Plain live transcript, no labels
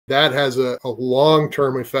that has a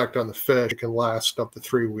long-term effect on the fish. It can last up to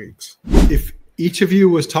 3 weeks. If each of you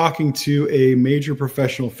was talking to a major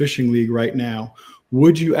professional fishing league right now,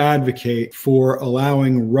 would you advocate for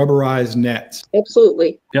allowing rubberized nets?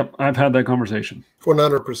 Absolutely. Yep, I've had that conversation.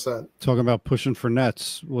 100%. Talking about pushing for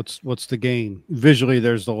nets, what's the gain? Visually,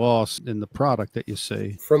 there's the loss in the product that you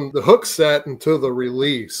see. From the hook set until the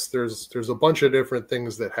release, there's a bunch of different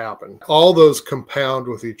things that happen. All those compound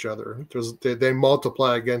with each other. They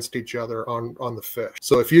multiply against each other on the fish.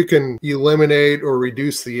 So if you can eliminate or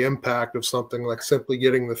reduce the impact of something like simply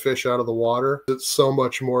getting the fish out of the water, it's so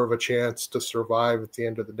much more of a chance to survive at the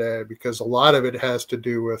end of the day, because a lot of it has to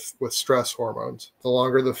do with stress hormones. The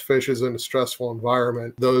longer the fish is in a stressful environment,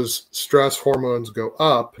 those stress hormones go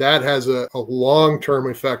up. That has a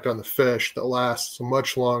long-term effect on the fish that lasts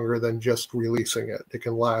much longer than just releasing it. It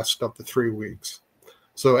can last up to 3 weeks.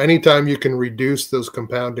 So anytime you can reduce those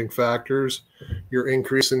compounding factors, you're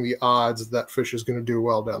increasing the odds that fish is going to do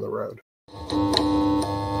well down the road.